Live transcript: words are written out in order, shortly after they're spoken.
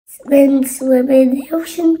Swim in the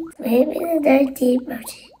ocean, swim in the deep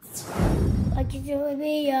ocean. Like you do a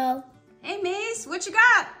video. Hey, Mace, what you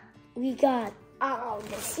got? We got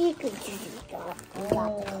the sea creatures we got the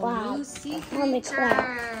cloud, new sea the Hermit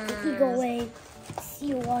crab, the creatures. eagle wave, the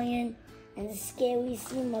sea lion, and the scary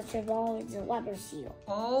sea monster ball is a leopard seal.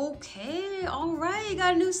 Okay, all right. You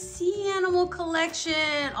got a new sea animal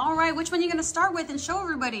collection. All right, which one are you gonna start with and show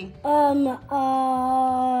everybody?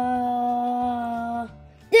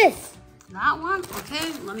 This. That one? Okay,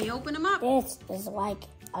 let me open them up. This is like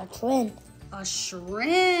a shrimp. A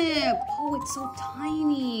shrimp. Oh, it's so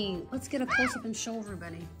tiny. Let's get a close-up and show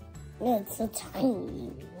everybody. It's so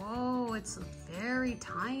tiny. Whoa, it's a very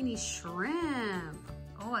tiny shrimp.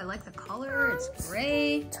 Oh, I like the color. It's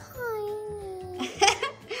gray. Tiny.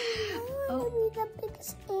 Oh. Be the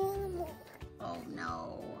biggest animal. Oh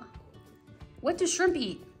no. What does shrimp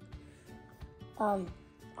eat?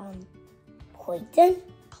 Plankton.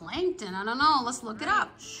 Plankton, I don't know. Let's look it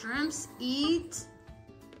up. Shrimps eat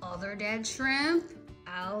other dead shrimp,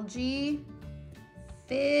 algae,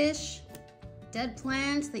 fish, dead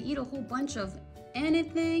plants. They eat a whole bunch of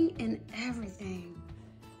anything and everything.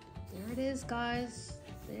 There it is, guys.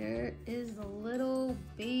 There is the little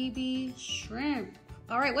baby shrimp.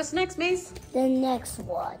 All right, what's next, Mace? The next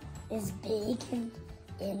one is big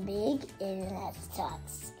and big and it has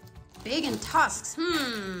tusks. Big and tusks.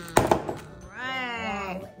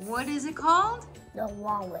 Right. What is it called? The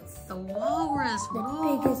walrus. The walrus. The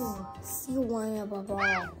Whoa. biggest sea lion of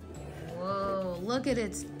all. Whoa, look at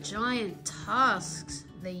its giant tusks.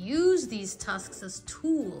 They use these tusks as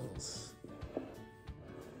tools.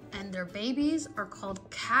 And their babies are called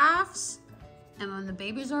calves. And when the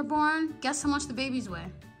babies are born, guess how much the babies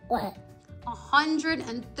weigh? What?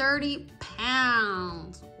 130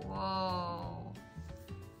 pounds. Whoa.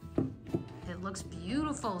 It looks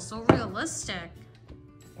beautiful, so realistic.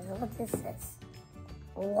 And look what this says.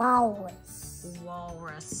 Walrus.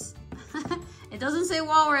 Walrus. It doesn't say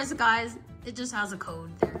walrus, guys. It just has a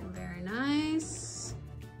code there. Very nice.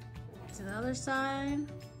 To the other side.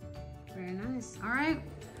 Very nice. All right.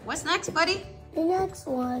 What's next, buddy? The next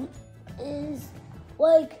one is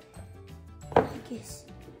like biggest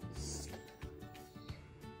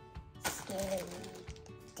scary,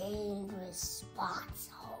 dangerous spots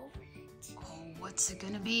over it. Oh, what's it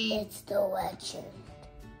gonna be? It's the legend.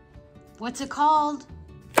 What's it called?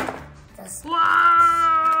 The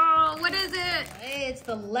Whoa! What is it? Hey, it's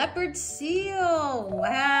the leopard seal.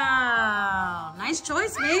 Wow. Nice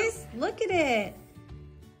choice, Mace. Look at it.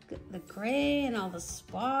 The gray and all the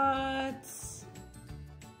spots.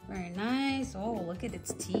 Very nice. Oh, look at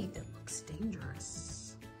its teeth. It looks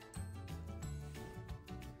dangerous.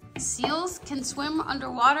 Seals can swim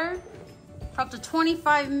underwater for up to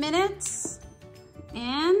 25 minutes.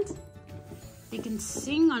 And they can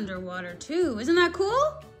sing underwater too. Isn't that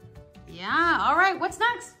cool? Yeah. All right. What's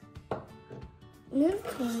next?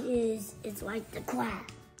 next one is like the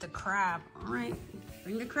crab. The crab. All right.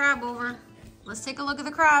 Bring the crab over. Let's take a look at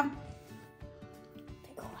the crab.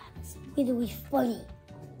 The crab is really funny.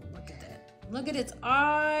 Look at that. Look at its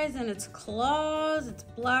eyes and its claws, its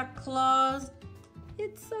black claws.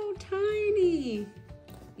 It's so tiny.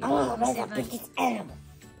 Oh, Let's that's see the if I biggest animal.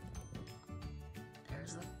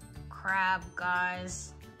 There's the crab,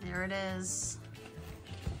 guys. There it is.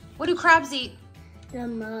 What do crabs eat?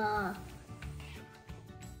 Them,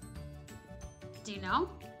 Do you know?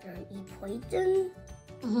 they eat plankton.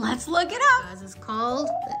 Let's look it up. Guys, it's called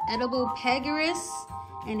the edible pegasus,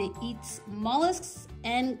 and it eats mollusks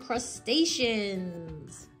and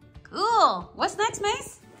crustaceans. Cool. What's next,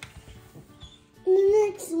 Mace? The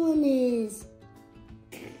next one is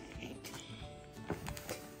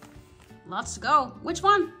Lots to go. Which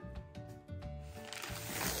one?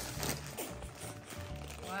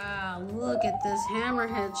 Wow, look at this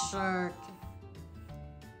hammerhead shark.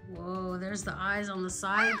 Whoa, there's the eyes on the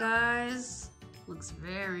side, guys. Looks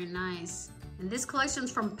very nice. And this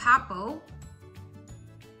collection's from Papo.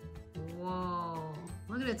 Whoa,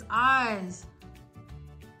 look at its eyes.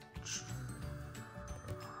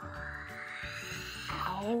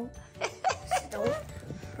 ow. Don't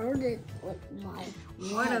hurt it with my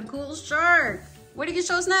What a head. cool shark. What do you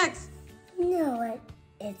show us next? No,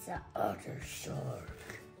 it's an otter shark.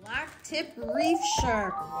 Black tip reef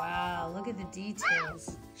shark. Wow, look at the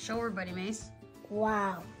details. Show everybody, Mace.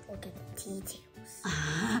 Wow, look at the details.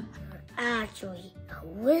 They're actually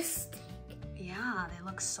realistic. Yeah, they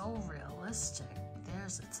look so realistic.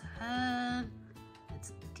 There's its head,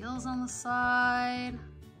 its gills on the side.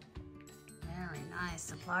 Very nice.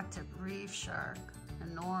 The black tip reef shark,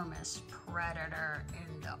 enormous predator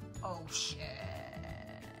in the ocean.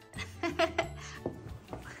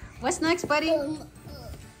 What's next, buddy?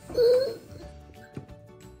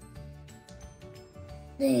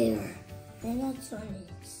 There. They're not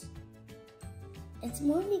Sonics. It's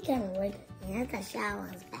more kind of like it has a shell on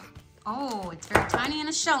its back. Oh, it's very tiny and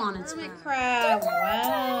a shell on its back. Crab.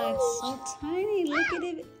 Wow, it's so tiny. Look at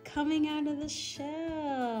it coming out of the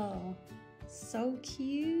shell. So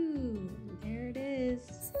cute. There it is.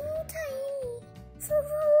 So tiny. So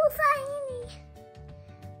tiny.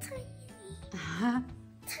 Tiny.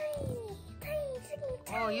 Tiny.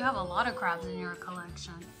 Oh, you have a lot of crabs in your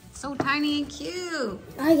collection. So tiny and cute.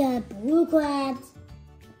 I got blue crabs,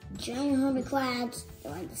 giant hermit crabs.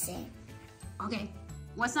 They're all the same. Okay,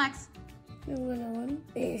 what's next? The little one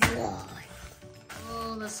is large.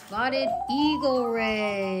 Oh, the spotted eagle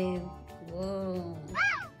ray. Whoa.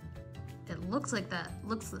 It looks like that.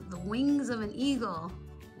 Looks like the wings of an eagle.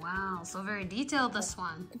 Wow, so very detailed, this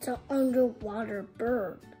one. It's an underwater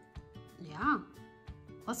bird. Yeah.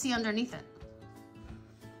 Let's see underneath it.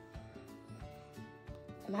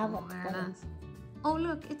 Oh, very nice. Oh,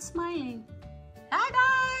 look, it's smiling. Hi,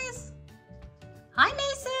 guys. Hi,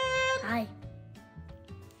 Mason. Hi.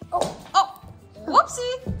 Oh,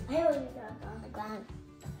 whoopsie. I already got on the ground.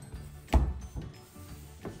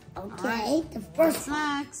 Okay, right. the What's first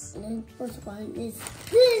one. next? The first one is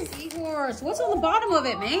this. Seahorse. What's on the bottom of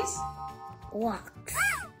it, Mace? Rocks.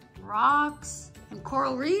 Rocks and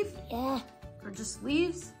coral reef? Yeah. Or just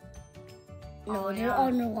leaves? No, Oh, they're yeah.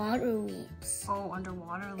 underwater reefs. Oh,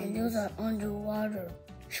 underwater leaves. And those are underwater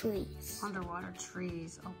trees. Underwater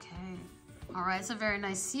trees. Okay. All right, it's a very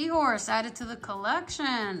nice seahorse added to the collection.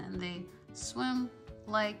 And they swim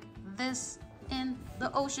like this in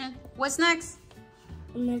the ocean. What's next?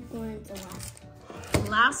 And next one is the last.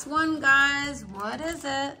 Last one, guys. What is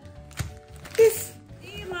it? This.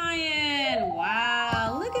 Sea lion.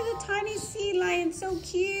 Wow. Look at the tiny sea lion. So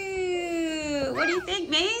cute. What do you think,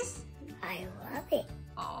 Mace? I love it.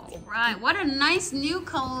 All right. What a nice new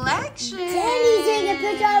collection. Daddy, take a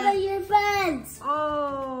picture of your friends.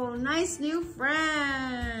 Oh, nice new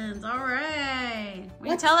friends. All right. What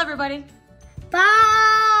do you tell everybody? Bye.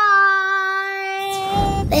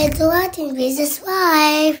 Thanks for watching. Please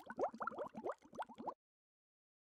subscribe.